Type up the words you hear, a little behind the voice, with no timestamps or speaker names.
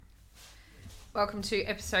Welcome to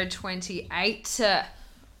episode 28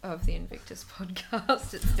 of the Invictus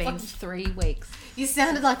podcast. It's been 3 weeks. You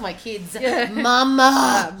sounded like my kids. Yeah.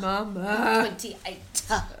 Mama. Mama. 28.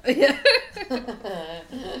 Yeah.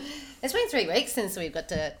 It's been 3 weeks since we've got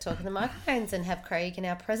to talk in the microphones and have Craig in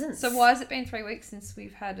our presence. So why has it been 3 weeks since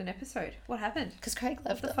we've had an episode? What happened? Because Craig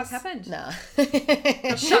left What the fuck happened? Nah.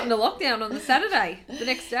 Got shut into lockdown on the Saturday, the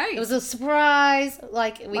next day. It was a surprise.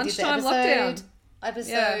 Like, we Lunchtime did the lockdown.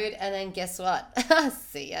 episode, and then guess what?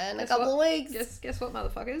 See ya in a couple of weeks. Guess what,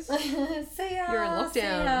 motherfuckers? See ya. You're in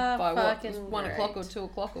lockdown by what? 1 great. o'clock or 2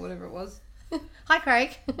 o'clock or whatever it was. Hi,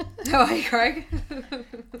 Craig. How are you, Craig?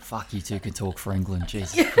 Fuck, you two can talk for England.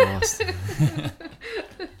 Jesus Christ. You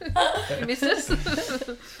missed us?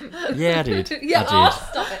 Yeah, I did. Yeah, I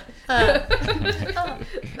Stop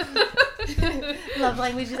it. Love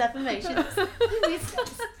languages affirmations.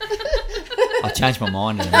 I changed my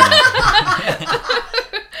mind in a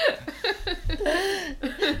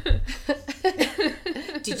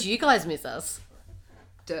minute. Did you guys miss us?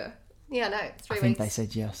 Duh. Yeah, I know. 3 I weeks. think they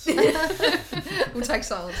said yes. We'll take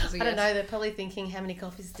silence as a I don't yes. know. They're probably thinking, how many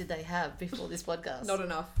coffees did they have before this podcast? Not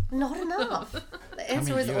enough. Not enough. The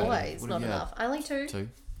answer many is have you had? always What not have you had? enough. Only two. Two.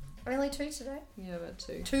 Only two today. Yeah, about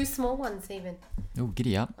 2. 2 small ones even. Oh,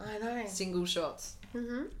 giddy up. I know. Single shots.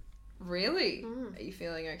 Mm-hmm. Really? Are you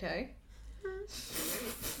feeling okay?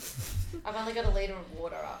 I've only got a litre of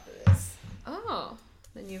water after this. Oh,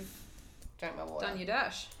 then you've Drank my water. done your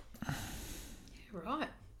dash. Yeah, right.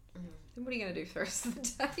 Then what are you going to do for the rest of the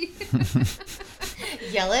day?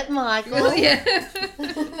 Yell at Michael. Yeah.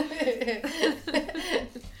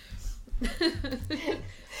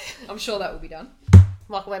 I'm sure that will be done.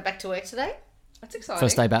 Michael went back to work today. That's exciting.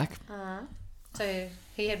 First day back. So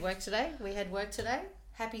he had work today. We had work today.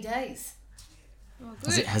 Happy days. Oh,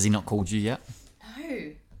 good. Has he not called you yet?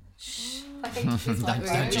 No. Shh. I think he's my Don't-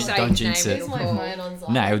 phone. don't- Say don't his jinx name, it. Here's it'll my call. phone on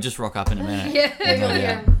silent. No, he'll just rock up in a minute. Yeah. No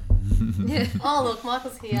Yeah. doubt. Yeah. Oh, look,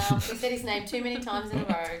 Michael's here. He said his name too many times in a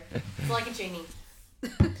row. It's like a genie.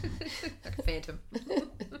 Like a phantom.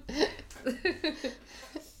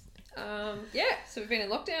 Yeah, so we've been in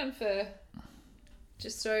lockdown for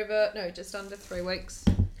just under 3 weeks.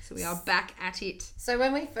 So we are back at it. So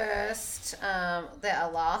when we first,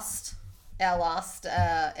 our last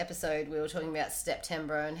episode, we were talking about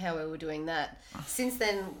Steptember and how we were doing that. Since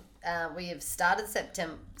then, we have started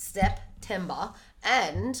Steptember,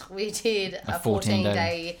 and we did a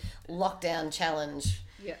 14-day lockdown challenge.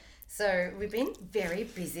 Yeah. So we've been very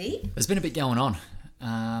busy. There's been a bit going on.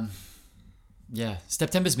 Yeah,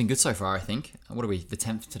 Steptember's been good so far, I think. What are we? The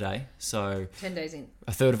 10th today. So 10 days in.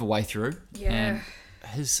 a third of a way through. Yeah. And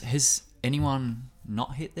has anyone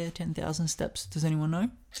not hit their 10,000 steps? Does anyone know?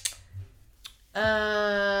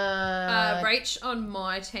 Rach on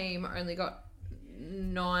my team only got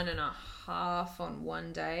 9.5 on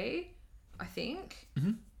one day, I think.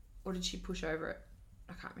 Mm-hmm. Or did she push over it?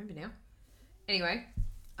 I can't remember now. Anyway,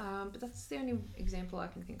 but that's the only example I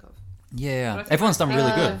can think of. Yeah, everyone's done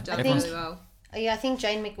really good. I've done Everyone's really well. Yeah, I think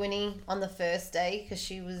Jane McWhinney on the first day, because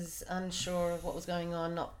she was unsure of what was going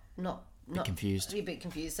on, not confused. A bit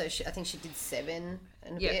confused. So I think she did 7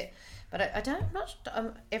 and a Yep. bit. But I don't.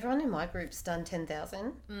 Everyone in my group's done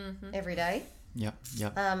 10,000 every day. Yep.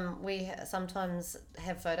 We sometimes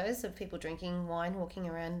have photos of people drinking wine, walking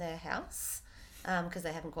around their house, because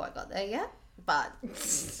they haven't quite got there yet. But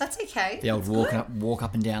that's okay. The old walk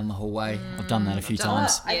up and down the hallway. I've done that a few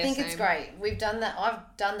times. I Yeah, think it's same. great. We've done that.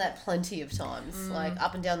 I've done that plenty of times. Like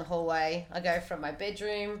up and down the hallway. I go from my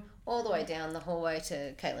bedroom all the way down the hallway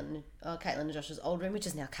to Caitlin and Josh's old room, which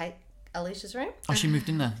is now Alicia's room. Oh, she moved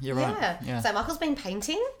in there. You're right. Yeah. So Michael's been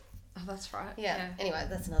painting. Oh, that's right. Yeah. Anyway,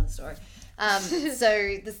 that's another story.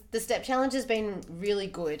 So the step challenge has been really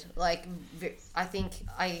good. Like, I think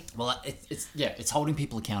Well, it's holding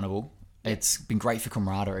people accountable. It's been great for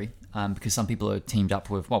camaraderie because some people are teamed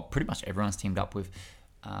up with, well, pretty much everyone's teamed up with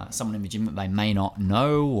someone in the gym that they may not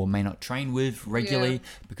know or may not train with regularly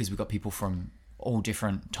because we've got people from all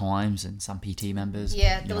different times and some PT members.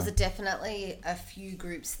 Yeah, there was definitely a few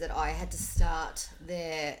groups that I had to start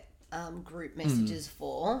their group messages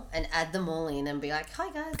for and add them all in and be like,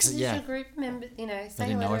 hi guys, this is your group member,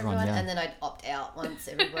 say hello to everyone. And then I'd opt out once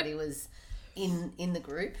everybody was in the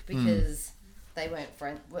group because they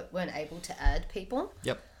weren't able to add people.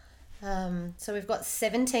 Yep. So we've got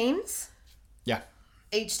 7 teams. Yeah.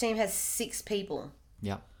 Each team has 6 people.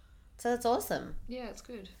 Yep. So that's awesome. Yeah, it's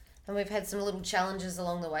good. And we've had some little challenges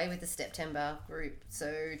along the way with the Steptember group.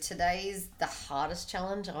 So today's the hardest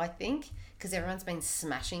challenge, I think, because everyone's been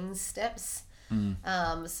smashing steps.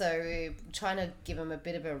 So we're trying to give them a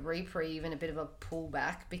bit of a reprieve and a bit of a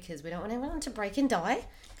pullback because we don't want anyone to break and die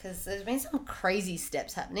because there's been some crazy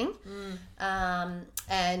steps happening.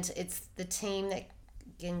 And it's the team that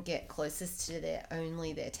can get closest to their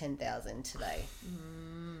 10,000 today.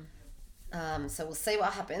 So we'll see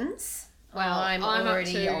what happens. Well, I'm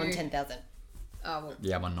already on 10,000.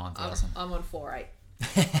 Yeah, I'm on 9,000. I'm on 4.8.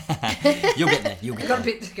 You'll get there. I've got a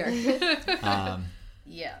bit to go.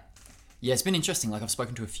 Yeah, it's been interesting. Like I've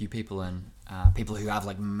spoken to a few people and people who have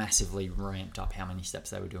like massively ramped up how many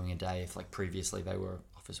steps they were doing a day. If like previously they were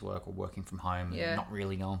office work or working from home and not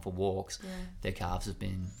really going for walks, their calves have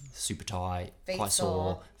been super tight, quite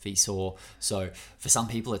sore, feet sore. So for some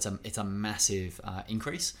people, it's a massive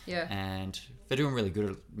increase. Yeah, and they're doing really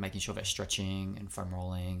good at making sure they're stretching and foam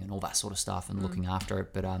rolling and all that sort of stuff and looking after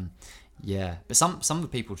it. But but some of the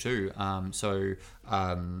people too. One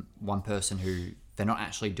person who they're not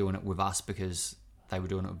actually doing it with us because they were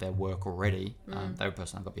doing it with their work already. They were the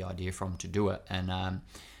person I got the idea from to do it, and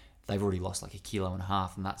they've already lost like 1.5 kilos,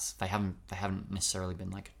 and that's they haven't necessarily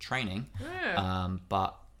been like training,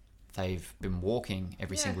 but they've been walking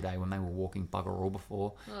every single day when they were walking bugger all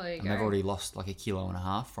before, and they've already lost like 1.5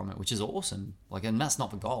 kilos from it, which is awesome. Like, and that's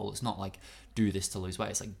not the goal. It's not like do this to lose weight.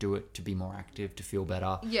 It's like do it to be more active, to feel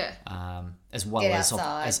better. Yeah. As well get as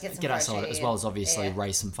outside, get outside, as well as obviously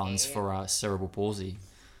raise some funds for cerebral palsy.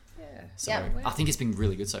 Yeah. So I think it's been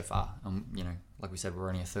really good so far. Like we said, we're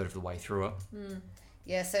only a third of the way through it.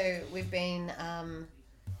 Yeah. So we've been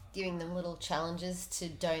giving them little challenges to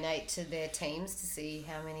donate to their teams to see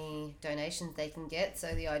how many donations they can get.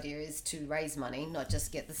 So the idea is to raise money, not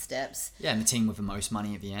just get the steps. Yeah, and the team with the most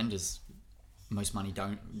money at the end is most money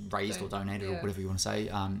raised or donated or whatever you want to say.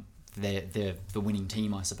 They're the winning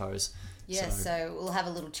team, I suppose. Yeah, so we'll have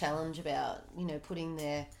a little challenge about, putting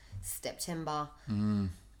their Steptember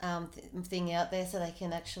thing out there so they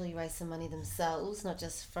can actually raise some money themselves, not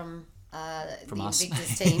just from the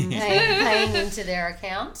Invictus team paying into their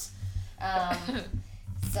account.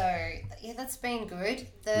 That's been good.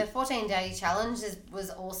 The 14-day challenge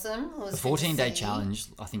was awesome. The 14-day challenge,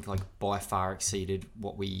 I think, like by far exceeded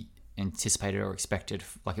what we anticipated or expected.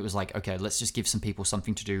 Like it was like, okay, let's just give some people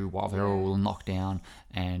something to do while they're all knocked down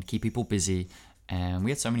and keep people busy. And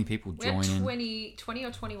we had so many people join in. 20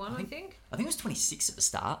 or 21, I think. I think it was 26 at the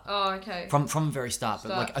start. Oh, okay. From the very start.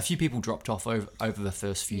 But like a few people dropped off over the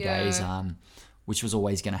first few days, which was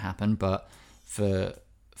always going to happen. But for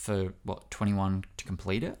 21 to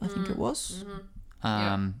complete it, I think it was,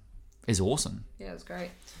 is awesome. Yeah, it was great.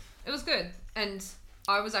 It was good. And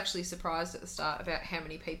I was actually surprised at the start about how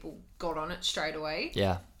many people got on it straight away.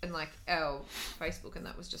 Yeah. And like our Facebook and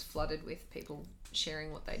that was just flooded with people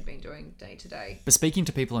sharing what they'd been doing day to day. But speaking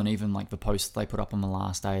to people and even like the post they put up on the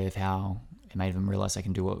last day of how it made them realize they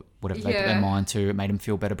can do whatever they put their mind to, it made them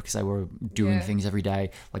feel better because they were doing things every day.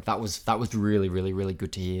 Like that was really, really, really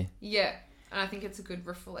good to hear. Yeah. And I think it's a good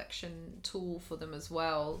reflection tool for them as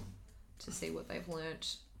well to see what they've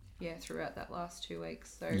learnt throughout that last 2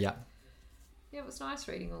 weeks. So yeah, it was nice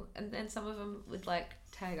reading all, and then some of them would like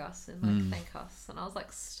tag us and like thank us, and I was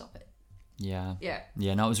like, stop it. Yeah.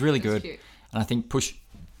 No, it was really good. Cute. And I think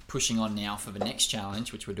pushing on now for the next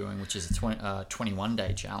challenge, which we're doing, which is a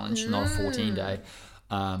 21-day challenge, not a 14-day.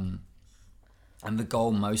 And the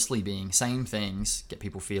goal mostly being same things, get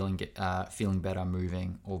people feeling better,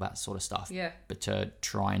 moving, all that sort of stuff. Yeah. But to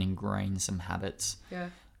try and ingrain some habits. Yeah.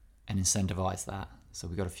 And incentivize that. So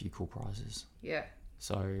we got a few cool prizes. Yeah.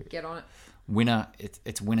 So get on it. Winner,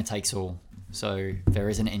 it's winner takes all. So there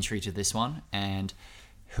is an entry to this one, and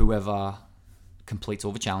whoever completes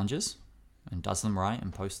all the challenges and does them right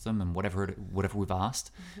and posts them and whatever we've asked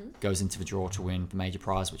goes into the draw to win the major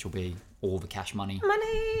prize, which will be all the cash money.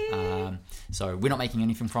 So we're not making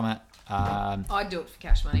anything from it. I'd do it for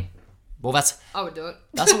cash money. Well, I would do it.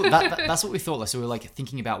 That's what we thought. Like, so we were like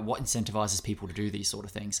thinking about what incentivizes people to do these sort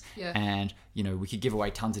of things. Yeah. And we could give away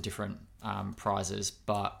tons of different prizes,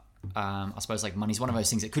 but I suppose like money's one of those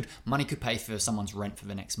things that money could pay for someone's rent for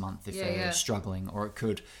the next month if they're struggling, or it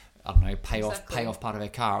could, I don't know, pay off part of their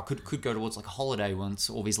car. It could go towards like a holiday once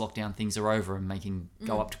all these lockdown things are over and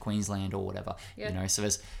go up to Queensland or whatever. Yeah. So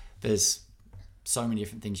there's so many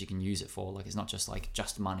different things you can use it for. Like it's not just like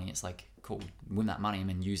just money. It's like cool, win that money and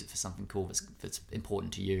then use it for something cool that's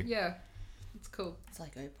important to you. Yeah, it's cool. It's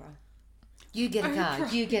like Oprah. You get a car.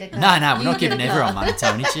 You get a car. No, we're not giving everyone money,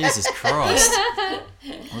 Tony. Jesus Christ.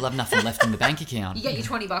 We'll have nothing left in the bank account. You get your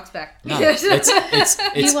 $20 back. No, it's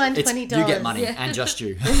you won $20. You get money and just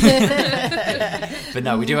you. But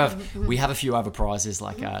no, we have a few other prizes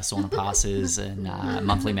like sauna passes and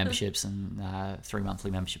monthly memberships and 3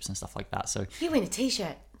 monthly memberships and stuff like that. So you win a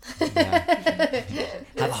T-shirt. Yeah.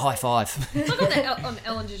 Have a high five. Like on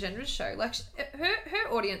Ellen DeGeneres' show, like her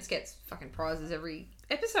audience gets fucking prizes every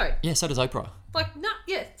episode. Yeah, so does Oprah. Like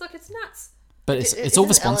it's nuts. But it's all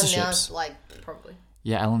the sponsorships. Ellen now, like probably.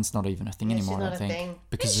 Yeah, Ellen's not even a thing anymore. She's not I don't think thing.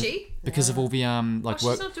 because Is she? Because of all the she's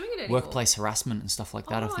not doing it anymore. workplace harassment and stuff like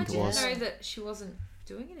that. I think it was. I didn't know that she wasn't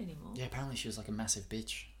doing it anymore. Yeah, apparently she was like a massive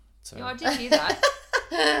bitch. So yeah, I did hear that.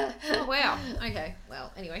 Oh wow. Okay.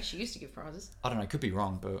 Well, anyway, she used to give prizes. I don't know. Could be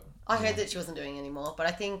wrong, but I heard that she wasn't doing it anymore. But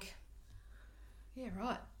I think. Yeah.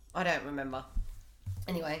 Right. I don't remember.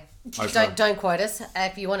 Anyway, Oprah. don't quote us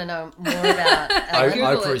if you want to know more about Ellen.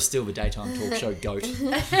 Oprah is still the daytime talk show goat.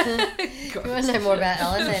 If you want to know more about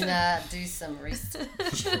Ellen, then do some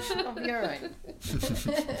research of your own.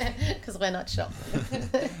 Because we're not shocked.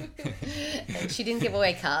 And she didn't give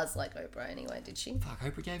away cars like Oprah anyway, did she? Fuck,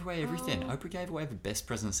 Oprah gave away everything. Oprah gave away the best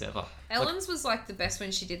presents ever. Ellen's was like the best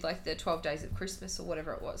when she did like the 12 Days of Christmas or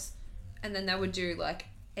whatever it was. And then they would do like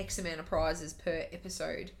X amount of prizes per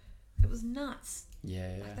episode. It was nuts.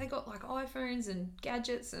 Yeah. Like, they got like iPhones and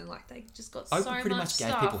gadgets and like they just got Oprah so much pretty much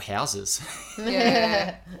stuff. gave people houses.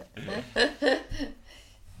 Yeah. But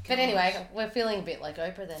anyway, we're feeling a bit like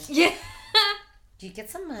Oprah then. Yeah. Do you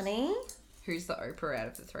get some money? Who's the Oprah out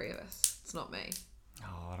of the three of us? It's not me.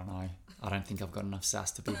 Oh, I don't know. I don't think I've got enough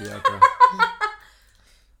sass to be the Oprah.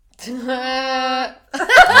 Maybe.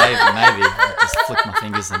 I'll just flick my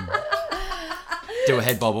fingers and do a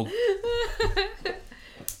head bobble.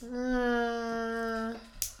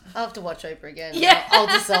 I'll have to watch Oprah again. Yeah. I'll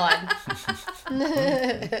decide.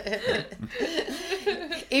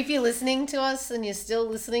 If you're listening to us and you're still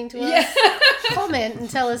listening to us, comment and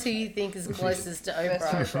tell us who you think is closest to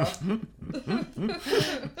Oprah.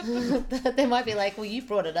 They might be like, well, you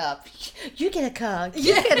brought it up. You get a car.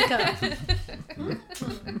 You get a car.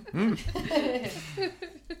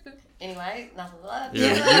 Anyway, nothing to that.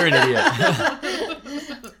 You're an idiot.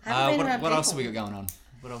 What else have we got going on?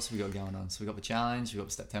 So we got the challenge, we got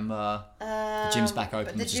the Steptember. The gym's back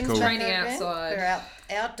open, which is cool. Training outside. We're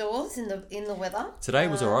outdoors in the weather. Today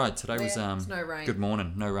was alright. Today was no rain. Good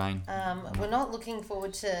morning, no rain. We're not looking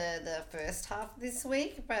forward to the first half of this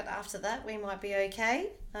week, but after that we might be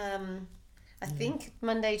okay. I think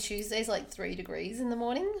Monday, Tuesday's like 3 degrees in the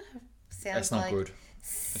morning. That's not good.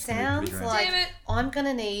 Sounds like Damn it. I'm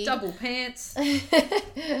gonna need double pants,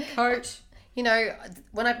 coat. You know,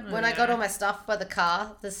 when I got all my stuff by the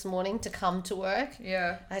car this morning to come to work,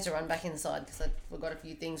 I had to run back inside because I forgot a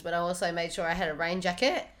few things. But I also made sure I had a rain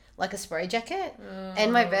jacket, like a spray jacket,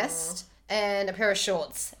 and my vest, and a pair of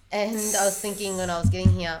shorts. And I was thinking when I was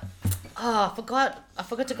getting here, I forgot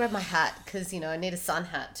to grab my hat because, I need a sun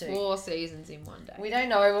hat too. 4 seasons in one day. We don't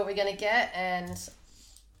know what we're going to get, and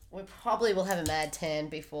we probably will have a mad tan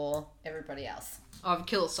before everybody else. I've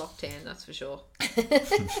killed a sock tan, that's for sure.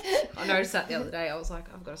 I noticed that the other day. I was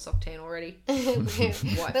like, I've got a sock tan already. White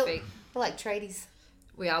feet. We're like tradies.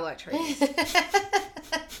 We are like tradies.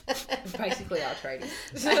 Basically our tradies.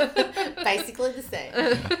 Basically the same.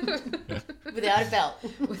 Without a belt.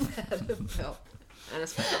 Without a belt. And a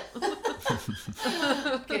spell.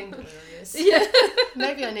 Getting delirious. Yeah.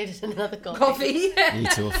 Maybe I needed another coffee. Coffee. You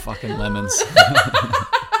two are fucking lemons.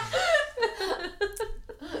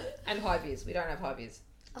 And high vis. We don't have high vis.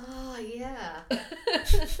 Oh, yeah.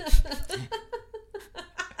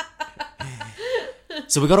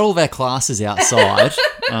 So we got all of our classes outside.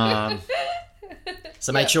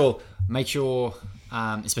 So make sure,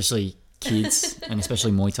 especially kids and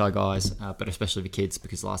especially Muay Thai guys, but especially the kids,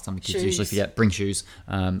 because last time the kids usually forget, bring shoes.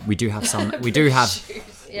 We do have some. We do have.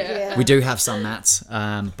 Shoes. Yeah. We do have some mats,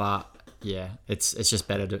 but yeah, it's just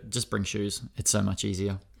better to just bring shoes. It's so much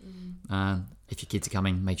easier. If your kids are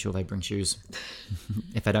coming, make sure they bring shoes.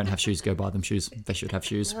 If they don't have shoes, go buy them shoes. They should have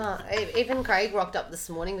shoes. Even Craig rocked up this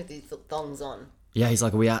morning with his thongs on. Yeah, he's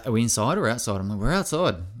like, are we inside or outside? I'm like, we're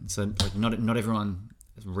outside. So like, not everyone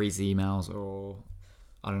reads the emails or,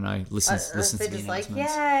 I don't know, listens to the announcements. Like,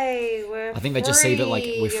 yay, we're I think they just see that like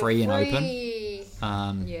we're free and open.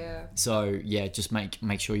 Yeah. So yeah, just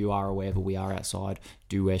make sure you are aware that we are outside.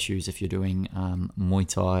 Do wear shoes if you're doing Muay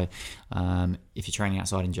Thai. If you're training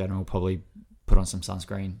outside in general, probably put on some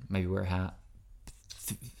sunscreen. Maybe wear a hat.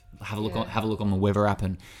 Have a look on the weather app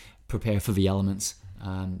and prepare for the elements.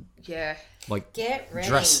 Like get ready.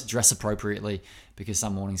 Dress appropriately, because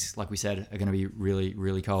some mornings, like we said, are going to be really,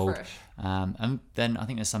 really cold. And then I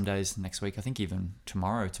think there's some days next week. I think even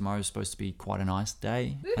tomorrow's supposed to be quite a nice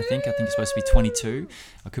day. I think it's supposed to be 22.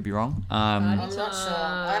 I could be wrong. I'm not sure.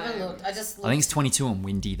 I haven't looked. I think it's 22 and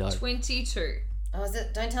windy though. 22. Oh, is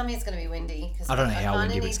it? Don't tell me it's going to be windy. I don't know how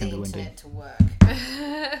windy, but it's going to be windy. Internet to work.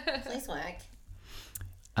 Please work.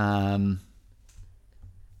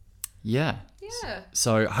 Yeah. Yeah.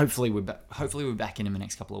 So hopefully we're back in the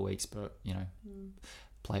next couple of weeks, but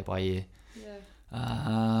play it by ear. Yeah.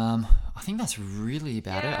 I think that's really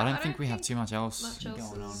about it. I don't think we have too much else going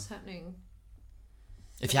on. Happening.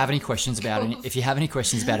 If you have any questions about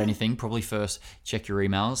anything, probably first check your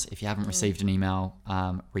emails. If you haven't received an email,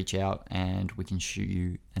 reach out and we can shoot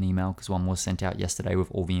you an email, because one was sent out yesterday with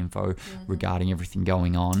all the info regarding everything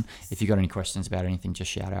going on. If you got any questions about anything, just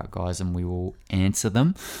shout out, guys, and we will answer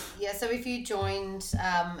them. Yeah, so if you've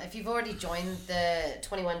already joined the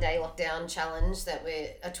 21-day lockdown challenge that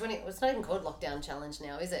it's not even called lockdown challenge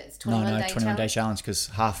now, is it? It's 21-day challenge, because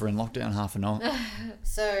half are in lockdown, half are not.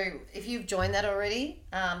 So if you've joined that already,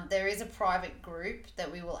 there is a private group that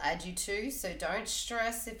we will add you to, so don't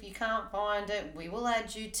stress if you can't find it. We will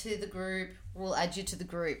add you to the group.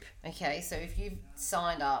 Okay, so if you've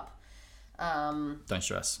signed up, don't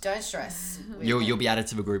stress. You'll be added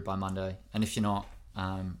to the group by Monday, and if you're not,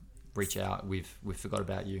 reach out. We've forgot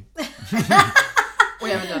about you. We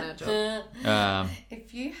haven't done our job.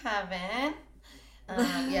 If you haven't,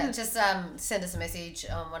 just send us a message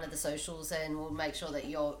on one of the socials, and we'll make sure that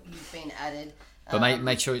you've been added. But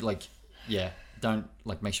make sure,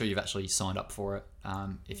 make sure you've actually signed up for it.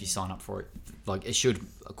 If you sign up for it,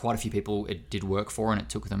 quite a few people it did work for, and it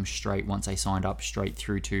took them once they signed up straight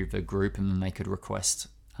through to the group, and then they could request.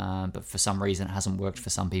 But for some reason it hasn't worked for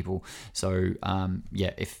some people. So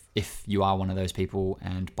if you are one of those people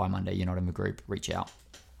and by Monday you're not in the group, reach out.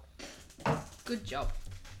 Good job.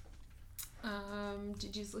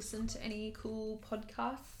 Did you listen to any cool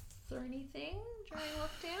podcasts or anything during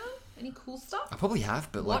lockdown? Any cool stuff? I probably have,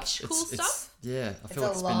 but stuff? Yeah, I feel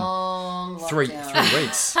like it's been 3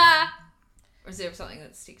 weeks. Or is there something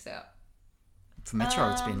that sticks out? For Metro,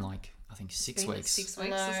 it's been I think 6 weeks. 6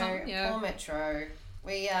 weeks or something. Yeah. Poor Metro.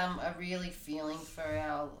 We are really feeling for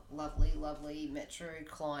our lovely, lovely Metro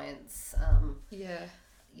clients.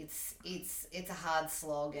 It's a hard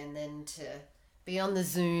slog, and then to be on the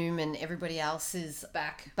Zoom and everybody else is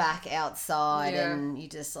back outside, and you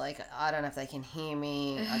just I don't know if they can hear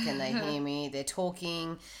me. Can they hear me? They're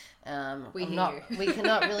talking. We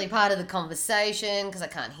cannot really part of the conversation because I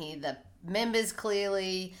can't hear the members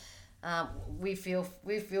clearly. We feel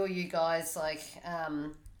you guys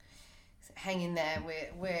hang in there.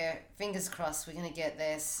 We're fingers crossed we're going to get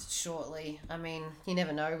there shortly. I mean, you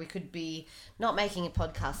never know. We could be not making a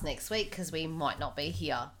podcast next week because we might not be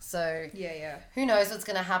here. So who knows what's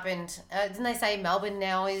going to happen? Didn't they say Melbourne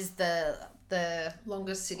now is the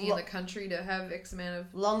longest city in the country to have X amount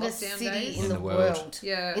of longest lockdown city days? in the world.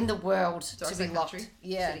 Yeah, in the world to be locked. Country?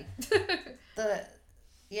 Yeah,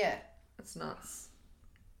 It's nuts.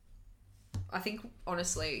 I think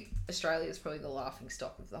honestly, Australia is probably the laughing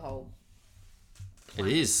stock of the whole. It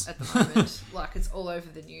is at the moment. It's all over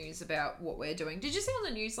the news about what we're doing. Did you see on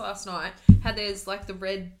the news last night how there's the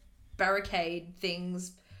red barricade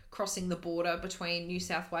things crossing the border between New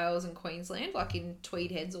South Wales and Queensland, in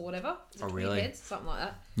Tweed Heads or whatever? Oh, really? Heads, something like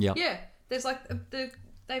that. Yeah. Yeah. There's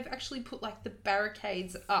they've actually put the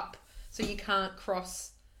barricades up so you can't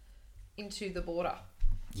cross into the border.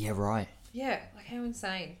 Yeah, right. Yeah, how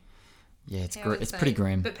insane. Yeah, it's pretty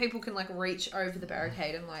grim. But people can reach over the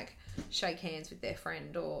barricade and shake hands with their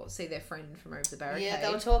friend or see their friend from over the barricade. Yeah, they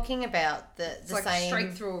were talking about the same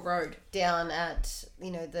straight through a road down at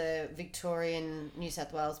the Victorian New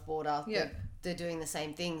South Wales border. Yeah, they're doing the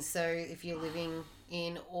same thing. So if you're living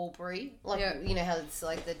in Albury, how it's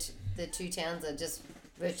the two towns are just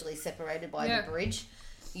virtually separated by the bridge,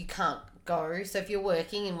 you can't go. So if you're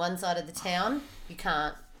working in one side of the town, you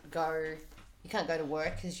can't go. You can't go to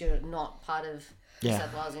work because you're not part of New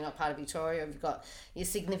South Wales, you're not part of Victoria. You've got your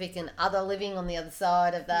significant other living on the other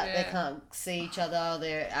side of that. Yeah. They can't see each other.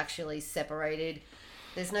 They're actually separated.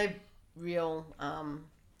 There's no real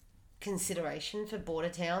consideration for border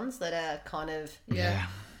towns that are kind of... Yeah,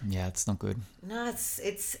 it's not good. No,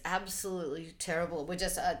 it's absolutely terrible. We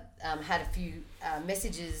just had a few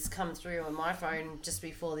messages come through on my phone just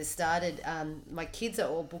before this started. My kids are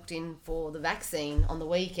all booked in for the vaccine on the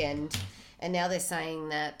weekend, and now they're saying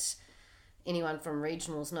that anyone from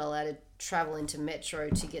regional's not allowed to travel into Metro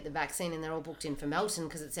to get the vaccine, and they're all booked in for Melton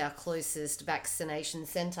because it's our closest vaccination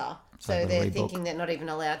centre. So they're thinking they're not even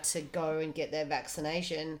allowed to go and get their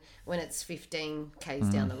vaccination when it's 15 k's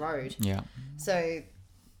down the road. Yeah. So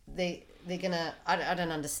they're gonna. I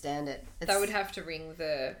don't understand it. They would have to ring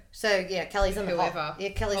the. So yeah, Kelly's on whoever, the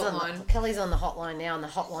Kelly's on the hotline now, and the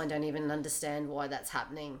hotline don't even understand why that's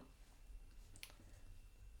happening.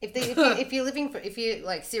 If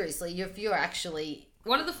you're actually,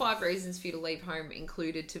 one of the 5 reasons for you to leave home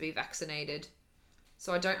included to be vaccinated.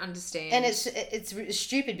 So I don't understand. And it's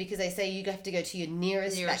stupid because they say you have to go to your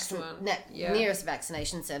nearest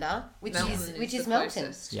vaccination centre, which is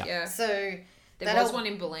Melton. Yeah. So there was one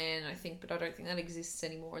in Balan, I think, but I don't think that exists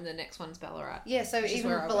anymore. And the next one's Ballarat. Yeah. So even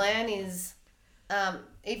Balan is,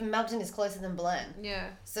 even Melton is closer than Balan. Yeah.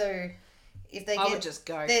 So if they I would just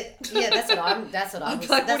go. Yeah, that's what I would.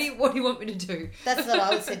 Like, what do you want me to do? That's what I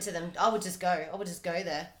would say to them. I would just go. I would just go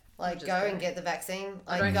there. Like, go and get the vaccine.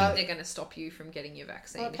 I don't think they're going to stop you from getting your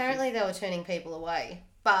vaccine. Well, apparently they were turning people away.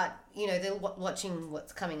 But, you know, they're watching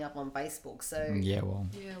what's coming up on Facebook. So Yeah, well.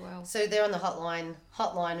 So they're on the hotline,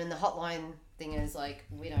 and the hotline thing is like,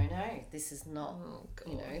 we don't know. This is not,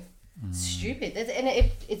 you know, stupid.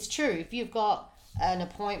 And it's true. If you've got an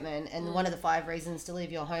appointment and one of the 5 reasons to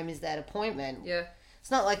leave your home is that appointment. Yeah.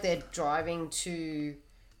 It's not like they're driving to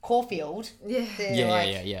Caulfield.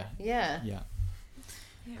 Yeah. Yeah.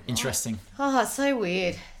 Interesting. Oh, it's so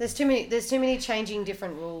weird. There's too many changing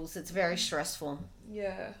different rules. It's very stressful.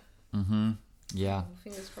 Yeah. Mm-hmm. Yeah. Well,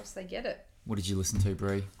 fingers crossed they get it. What did you listen to,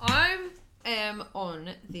 Brie? I am on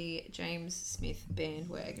the James Smith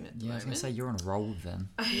bandwagon at the moment. I was going to say you're on a roll with them.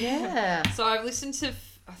 Yeah. So I've listened to,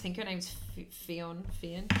 I think her name's Fionn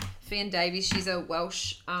Davies. She's a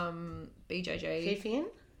Welsh BJJ. Fionn?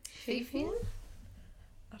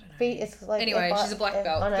 I don't know. It's like anyway, she's a black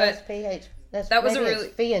belt. I know, it's PH. That was a really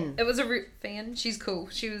Fionn. It was a Fionn. She's cool.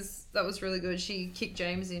 That was really good. She kicked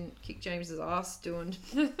James's ass doing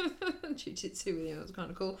jiu-jitsu with him. It was kind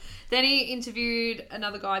of cool. Then he interviewed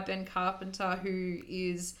another guy, Ben Carpenter, who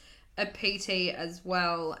is a PT as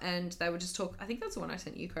well, and they were just I think that's the one I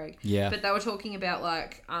sent you, Craig. Yeah. But they were talking about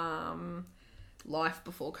like life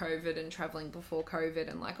before COVID and traveling before COVID,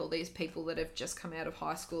 and like all these people that have just come out of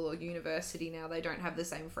high school or university now, they don't have the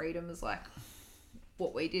same freedom as like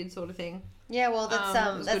what we did, sort of thing. Yeah, well,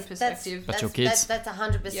 that's good perspective. That's your kids. That's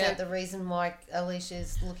 100% the reason why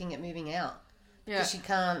Alicia's looking at moving out. Because she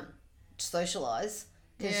can't socialise.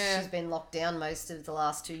 Because she's been locked down most of the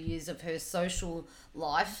last 2 years of her social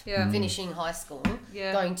life. Yeah. Finishing high school.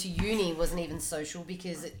 Yeah. Going to uni wasn't even social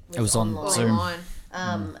because it was on Zoom.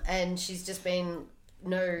 And she's just been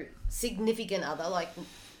no significant other, like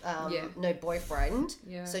no boyfriend.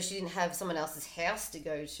 Yeah. So she didn't have someone else's house to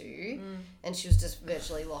go to. And she was just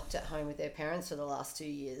virtually locked at home with their parents for the last 2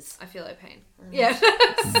 years. I feel her pain. Yeah.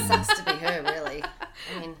 Sucks to be her, really.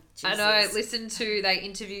 I mean, Jesus. I know. They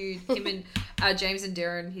interviewed him and James and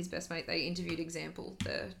Darren, his best mate, they interviewed Example,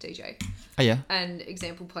 the DJ. Oh, yeah? And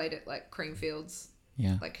Example played at, like, Creamfields.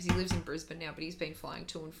 Yeah. Like, because he lives in Brisbane now, but he's been flying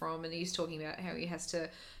to and from, and he's talking about how he has to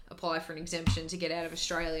apply for an exemption to get out of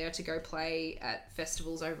Australia to go play at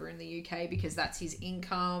festivals over in the UK because that's his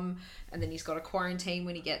income, and then he's got to quarantine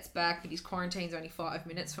when he gets back, but his quarantine's only 5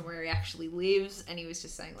 minutes from where he actually lives, and he was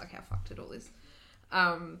just saying, like, how fucked it all is.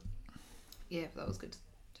 Yeah, that was good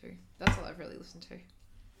too. That's all I've really listened to.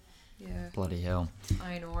 Yeah. Bloody hell.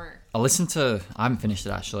 I know. I haven't finished it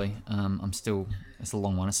actually. It's a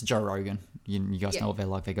long one. It's a Joe Rogan. You guys know what they're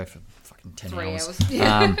like. They go for fucking 10 hours. 3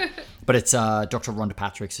 hours. But it's Dr. Rhonda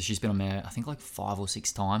Patrick. So she's been on there, I think, like 5 or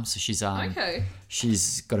 6 times. So she's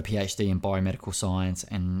she's got a PhD in biomedical science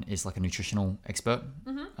and is like a nutritional expert.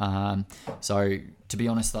 Mm-hmm. So to be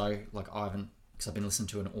honest though, like because I've been listening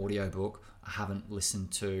to an audiobook. I haven't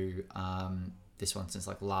listened to this one since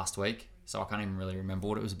like last week. So I can't even really remember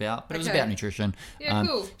what it was about, but it was about nutrition. Yeah,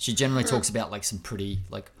 cool. She generally talks about like some pretty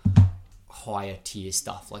like higher tier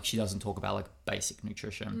stuff. Like she doesn't talk about like basic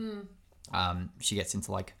nutrition. She gets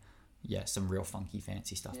into like some real funky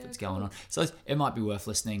fancy stuff that's going on. So it might be worth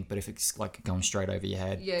listening, but if it's like going straight over your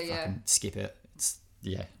head, fucking skip it. It's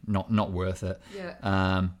not worth it.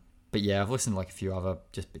 Yeah. But I've listened to like a few other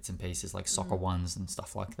just bits and pieces, like soccer ones and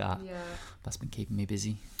stuff like that. Yeah. That's been keeping me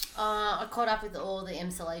busy. I caught up with all the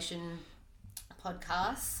Emsolation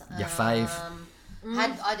podcasts. Your fave.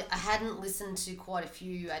 I hadn't listened to quite a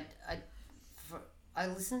few. I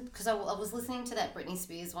listened because I was listening to that Britney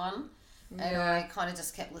Spears one, and I kind of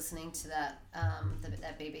just kept listening to that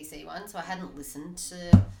that BBC one. So I hadn't listened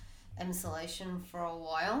to Emsolation for a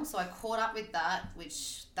while. So I caught up with that,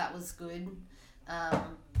 that was good.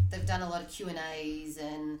 They've done a lot of Q&As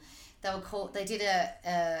and They did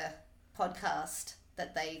a podcast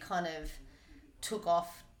that they kind of took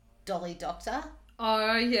off Dolly Doctor.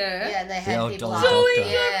 Oh yeah. Yeah, and they had people Dolly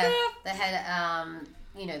Doctor. Yeah, they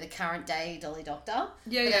had the current day Dolly Doctor.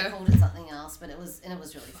 Yeah, They called it something else, but it was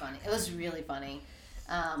really funny. It was really funny.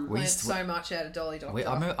 Learned so much out of Dolly Doctor.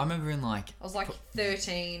 I remember in like... I was like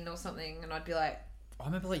 13 or something, and I'd be like... I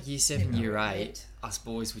remember like year 7, year 8, us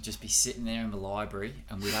boys would just be sitting there in the library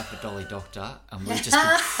and we'd have the Dolly Doctor and we'd just be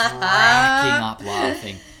cracking up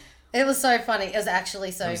laughing. It was so funny. It was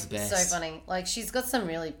actually so funny. Like, she's got some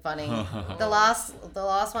really funny... The last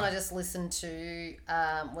one I just listened to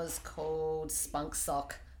was called Spunk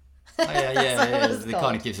Sock. Oh, yeah. It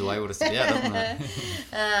kind of gives away what it's about, doesn't it?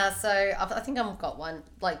 So I think I've got one.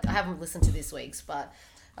 Like, I haven't listened to this week's, but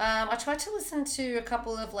I tried to listen to a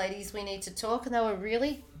couple of Ladies We Need to Talk, and they were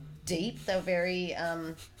really deep. They were very,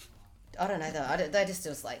 I don't know, they just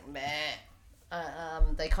was like, meh.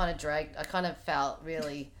 They kind of dragged. I kind of felt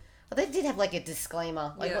really... Well, they did have like a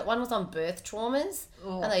disclaimer. Like one was on birth traumas,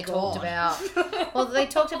 and they talked about... Well, they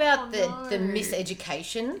talked about the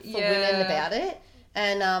miseducation for women about it.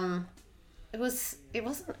 And it was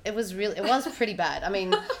pretty bad. I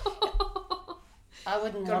mean, I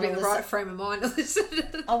wouldn't want to be in the right frame of mind to listen to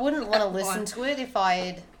it. I wouldn't want to listen to it if I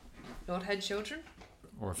had not had children,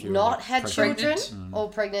 or if you not had children or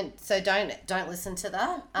pregnant. So don't listen to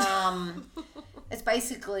that. It's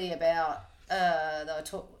basically about they were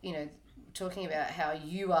talking about how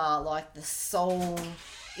you are like the soul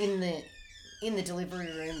in the delivery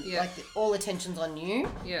room, like all attention's on you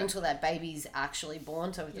until that baby's actually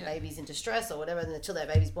born. So if the baby's in distress or whatever, and until that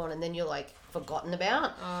baby's born, and then you're like forgotten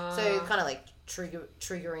about. So kind of like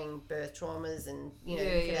triggering birth traumas, and you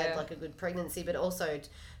could have like a good pregnancy, but also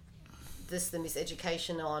the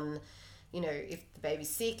miseducation on, if the baby's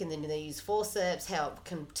sick and then they use forceps, how it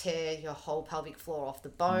can tear your whole pelvic floor off the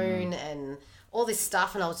bone and all this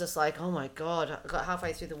stuff. And I was just like, oh my God, I got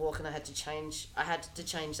halfway through the walk and I had to change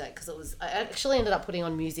that because I actually ended up putting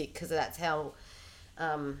on music because that's how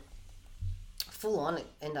full on it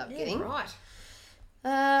ended up getting. Right.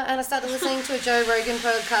 And I started listening to a Joe Rogan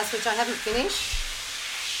podcast, which I haven't finished.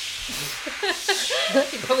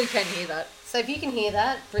 You probably can hear that. So if you can hear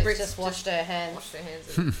that, Brit's just washed her hands. Washed her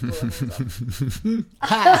hands and blew her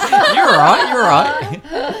hands up. You're right.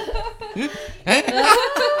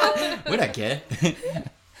 We don't care.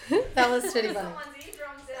 That was pretty funny.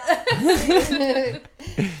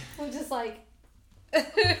 We're just like...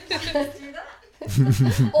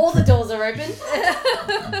 All the doors are open.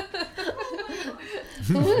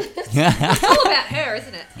 It's all about her,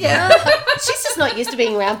 isn't it? Yeah. She's just not used to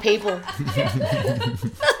being around people.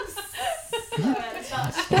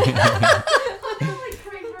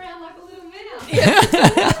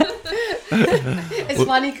 It's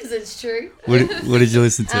funny because it's true. What did you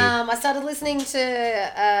listen to? I started listening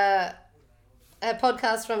to a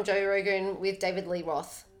podcast from Joe Rogan with David Lee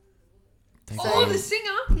Roth. The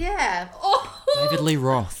singer? Yeah. David Lee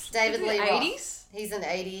Roth. David Lee Roth. 80s? He's an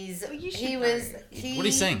 80s. Well, you should he know. was. What do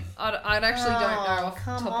you sing? I actually don't know off the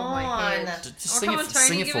top of my head. Just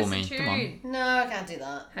sing it for me. Come on. No, I can't do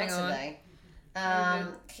that. Hang on. Today.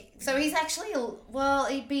 So he's actually,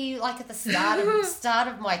 he'd be like at the start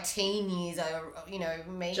of my teen years,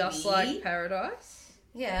 maybe. Just Like Paradise?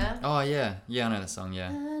 Yeah. Oh, yeah. Yeah, I know the song,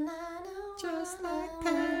 yeah. Just Like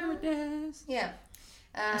Paradise. Yeah.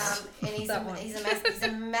 And he's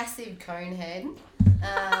a massive cone head.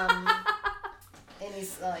 And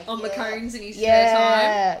he's like... On the cones in his spare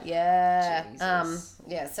time? Yeah.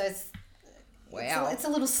 Jesus. So it's... Wow. It's a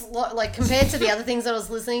little like compared to the other things I was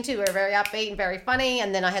listening to, were very upbeat and very funny.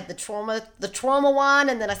 And then I had the trauma one,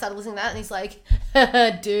 and then I started listening to that, and he's like,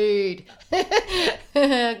 "Dude,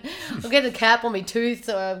 I'm getting a cap on my tooth,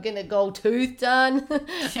 so I'm getting a gold tooth done."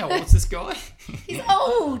 Yeah, what's this guy? He's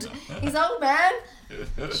old. He's old, man.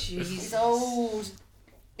 Jeez. He's old.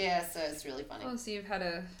 Yeah, so it's really funny. Oh, so you've had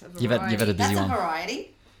a variety. You've had a busy one. That's a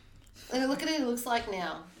variety. Look at it. It looks like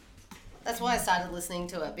now. That's why I started listening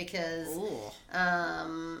to it, because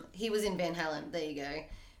he was in Van Halen. There you go.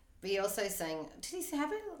 But he also sang... Did he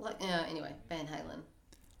have it? Anyway, Van Halen.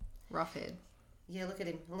 Rough head. Yeah, look at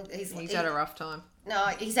him. Look, he's had a rough time. No,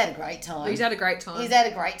 he's had a great time. He's had a great time. He's had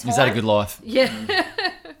a great time. He's had a good life. Yeah.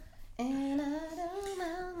 And I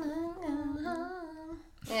don't know.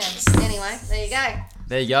 Yeah, anyway, there you go.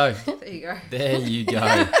 There you go. There you go. There you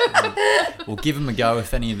go. We'll give them a go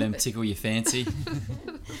if any of them tickle your fancy.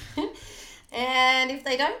 And if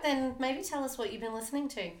they don't, then maybe tell us what you've been listening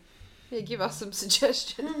to. Yeah, give us some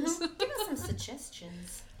suggestions. Give us some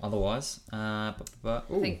suggestions. Otherwise, I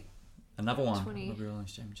think Another one. 20.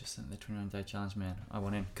 Just sent the 21-day challenge, man. I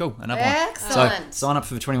went in. Cool. Another Excellent. one. So sign up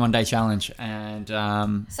for the 21-day challenge. And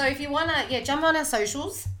so if you want to, jump on our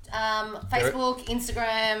socials. Facebook,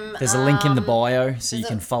 Instagram. There's a link in the bio, so you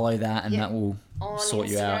can follow that, and that will sort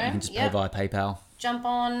you out. You can just pay via PayPal. Jump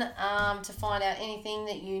on to find out anything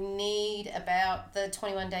that you need about the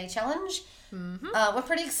 21-day challenge. Mm-hmm. We're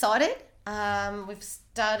pretty excited. We've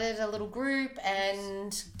started a little group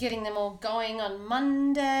and getting them all going on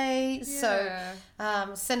Monday. Yeah.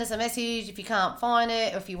 So send us a message if you can't find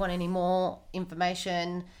it, or if you want any more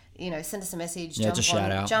information, send us a message.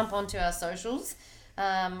 Jump onto our socials.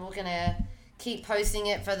 We're going to keep posting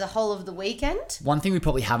it for the whole of the weekend. One thing we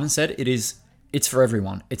probably haven't said, it's for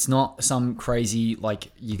everyone. It's not some crazy,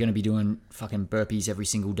 you're going to be doing fucking burpees every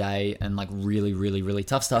single day and really, really, really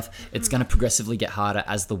tough stuff. It's going to progressively get harder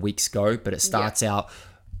as the weeks go, but it starts out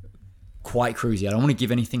quite cruisy. I don't want to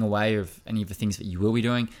give anything away of any of the things that you will be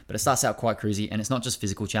doing, but it starts out quite cruisy, and it's not just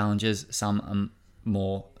physical challenges. Some are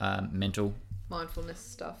more mental. Mindfulness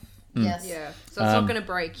stuff. Yes. Yeah. So it's not going to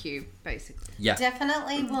break you, basically. Yeah.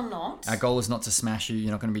 Definitely will not. Our goal is not to smash you.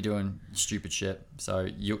 You're not going to be doing stupid shit. So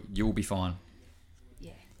you'll be fine.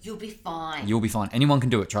 Yeah. You'll be fine. You'll be fine. Anyone can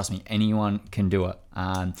do it. Trust me. Anyone can do it.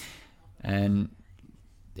 And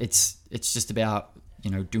it's just about,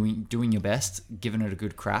 doing your best, giving it a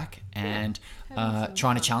good crack, and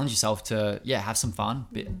trying to challenge yourself to, have some fun,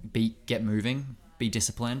 get moving, be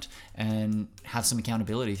disciplined, and have some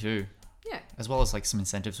accountability too. Yeah. As well as some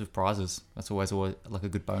incentives with prizes. That's always a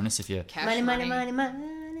good bonus if you... Money.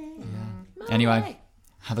 Yeah. Anyway,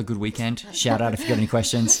 have a good weekend. Shout out if you've got any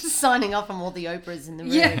questions. Signing off from all the Oprahs in the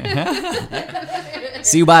room. Yeah.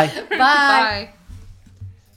 See you, bye. Bye.